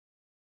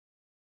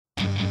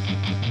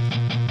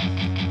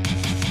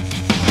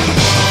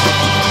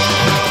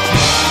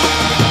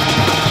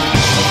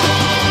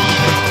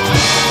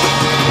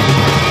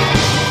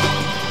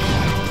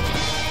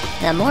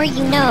The more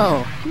you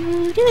know.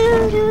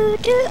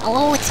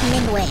 Oh, it's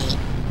midway.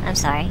 I'm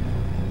sorry.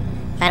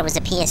 Thought it was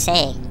a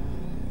PSA.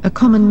 A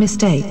common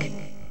mistake.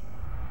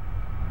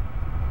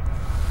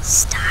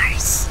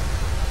 Stars.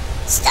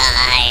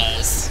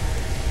 Stars!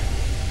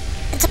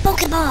 It's a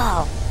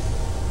Pokeball!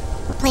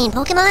 We're playing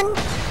Pokemon?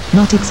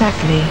 Not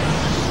exactly.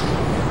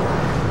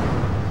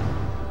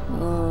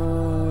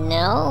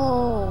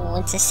 No,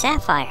 it's a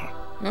Sapphire.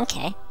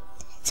 Okay.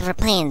 So we're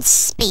playing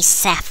Space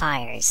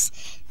Sapphires.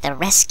 The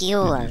rescue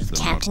of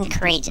Captain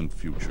Courageous.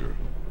 Future.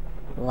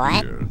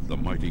 What? Here, the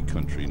mighty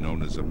country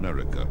known as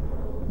America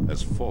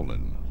has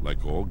fallen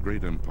like all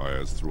great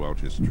empires throughout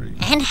history.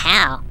 And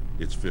how?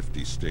 Its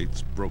 50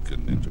 states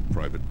broken into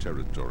private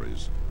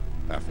territories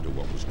after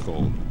what was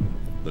called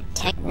the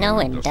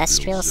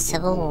Techno-Industrial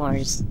Civil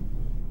Wars.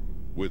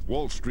 With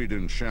Wall Street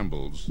in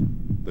shambles,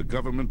 the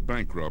government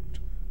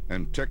bankrupt,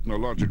 and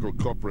technological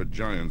corporate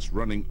giants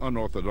running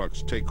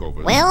unorthodox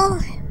takeovers,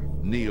 Well,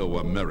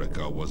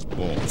 Neo-America was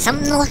born.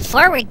 something to look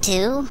forward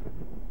to.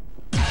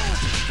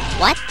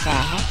 What the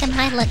heck am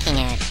I looking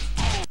at?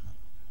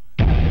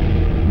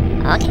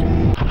 Okay.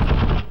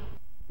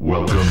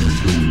 Welcome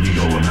to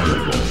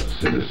Neo-America,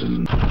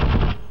 citizen.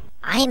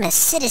 I'm a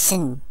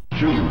citizen.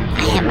 Choose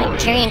I have my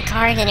carrying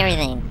card and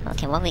everything.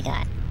 Okay, what we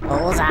got?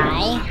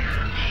 Bullseye.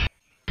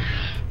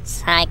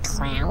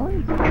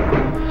 Cyclown.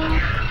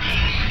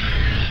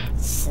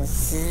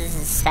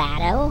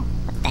 Sato.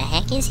 What the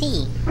heck is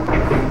he?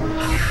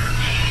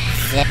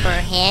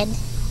 Zipperhead.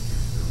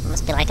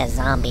 Must be like a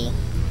zombie.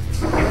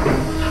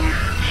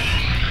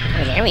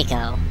 Oh, there we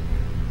go.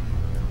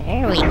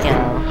 There we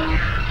go.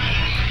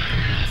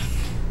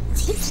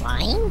 Is he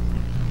flying?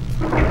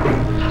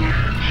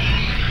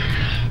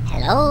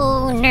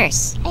 Hello,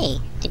 nurse. Hey,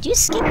 did you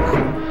skip one?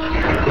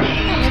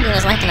 Oh, maybe it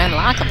was like an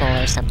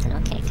unlockable or something.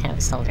 Okay, kind of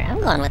a soldier. I'm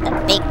going with the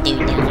big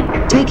dude down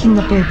here. Taking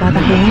the bull by the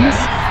horns.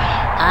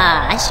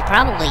 I should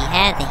probably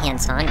have the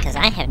hints on, because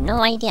I have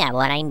no idea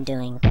what I'm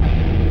doing.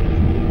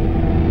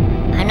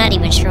 I'm not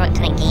even sure what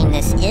kind of game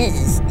this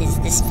is. Is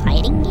this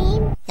fighting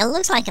game? It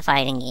looks like a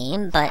fighting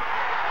game, but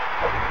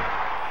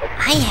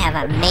I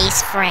have a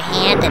mace for a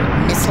hand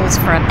and missiles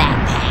for a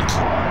backpack.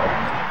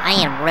 I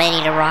am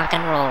ready to rock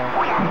and roll.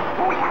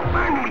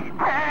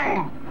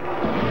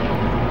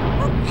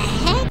 What the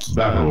heck?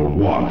 Battle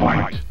one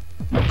fight.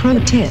 Pro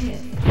tip.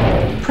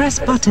 Press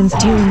buttons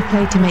during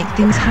play to make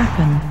things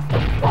happen.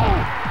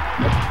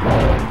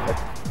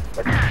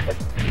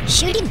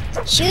 Shoot him!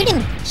 Shoot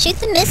him! Shoot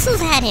the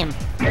missiles at him!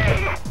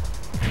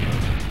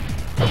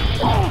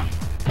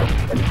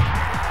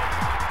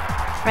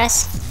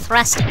 Press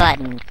thrust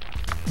button.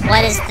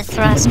 What is the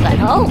thrust button?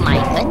 Oh my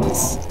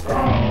goodness!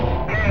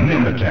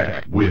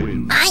 Mimitek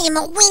wins. I am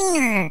a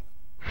winger!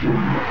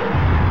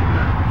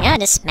 Yeah,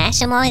 just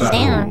smash him while he's Battle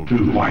down.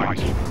 two fight.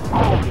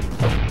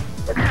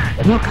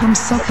 Rock'em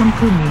sock'em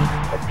Prinny.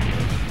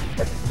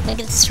 Look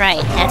at this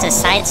right. That's a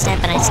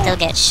sidestep and I still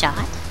get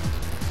shot.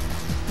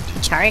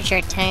 To charge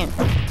your turn.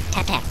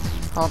 Tap tap.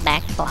 Hold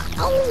back to block.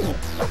 Oh!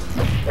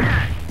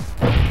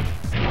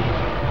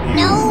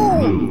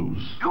 No!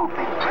 Lose.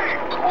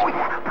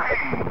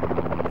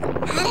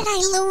 How did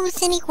I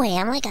lose anyway?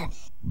 I'm like a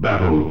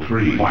Battle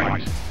three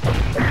fight.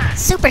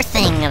 super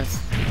thing of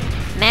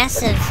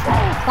massive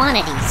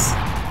quantities.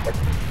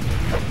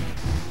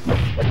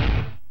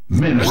 I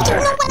don't know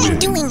what I'm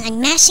doing.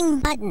 I'm mashing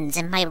buttons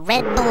and my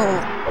Red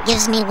Bull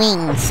gives me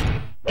wings.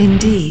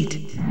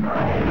 Indeed.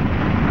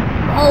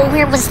 Oh,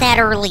 where was that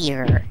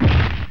earlier?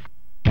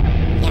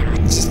 Yeah,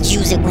 just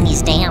use it when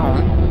he's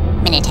down.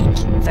 Minitek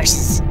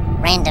versus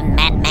random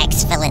Mad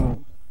Max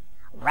villain.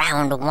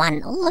 Round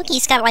one. Oh, look,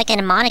 he's got like an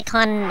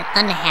emoticon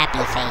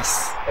unhappy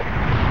face.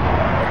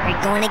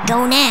 We're going to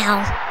go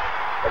now.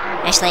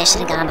 Actually, I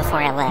should have gone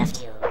before I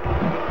left.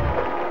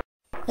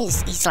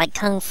 He's like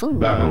Kung Fu.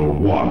 Battle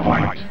one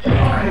fight.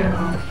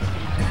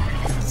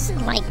 This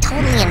is like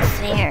totally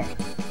unfair.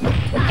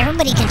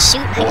 Everybody can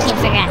shoot, I can't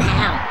figure out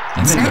how.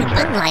 It's not a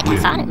button like I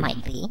thought it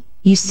might be.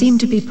 You seem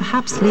to be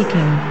perhaps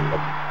leaking.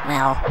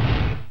 Well,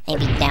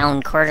 maybe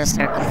down quarter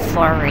circle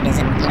forward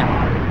isn't, you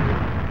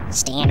know,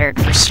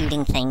 standard for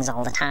shooting things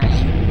all the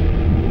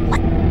time. What?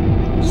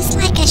 He's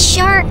like a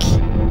shark!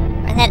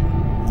 Or that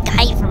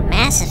guy from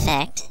Mass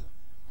Effect.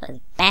 With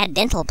a bad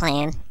dental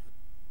plan.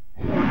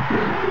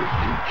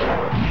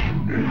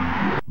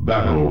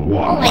 Battle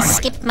one Oh, I fight.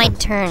 skipped my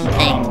turn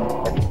thing.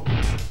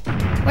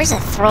 Where's a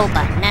throw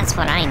button? That's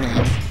what I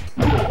need.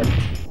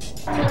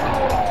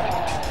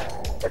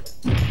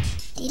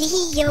 Did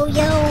he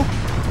yo-yo?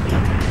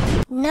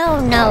 No,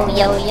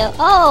 yo-yo.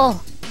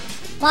 Oh!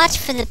 Watch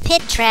for the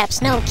pit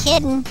traps, no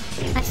kidding.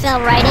 I fell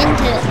right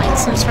into it like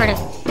some sort of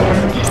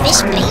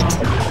fish bait.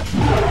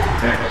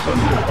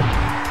 Excellent.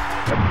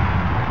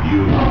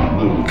 You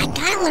lose. I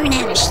gotta learn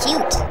how to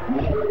shoot.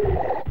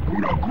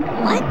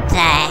 What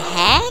the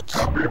heck?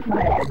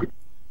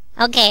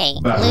 Okay,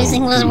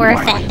 losing was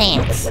worth that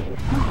dance.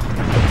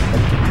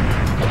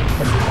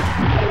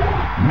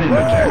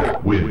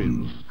 Mimitek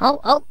wins.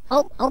 Oh,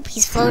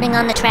 he's floating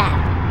on the trap.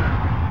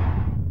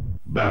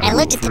 Battle I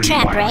looked at the three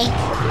trap, fight. right?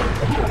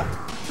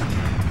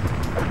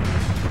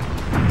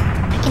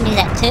 can do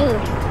that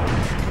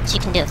too. But you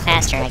can do it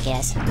faster, I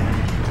guess.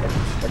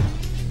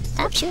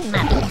 Stop shooting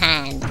my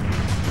behind.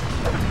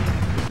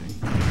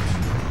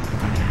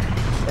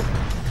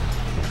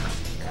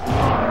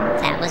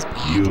 That was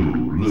bad.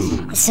 You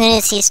lose. As soon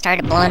as he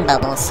started blowing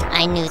bubbles,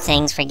 I knew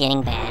things were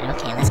getting bad.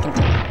 Okay, let's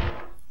continue.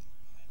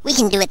 We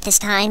can do it this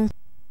time.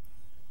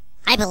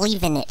 I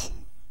believe in it.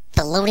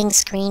 The loading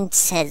screen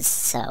says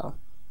so.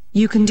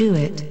 You can do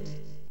it.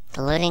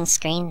 The loading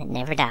screen that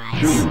never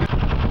dies.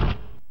 Shoot.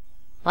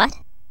 What?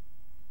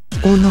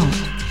 Or not.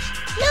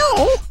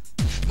 No!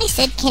 I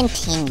said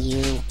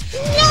continue.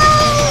 No!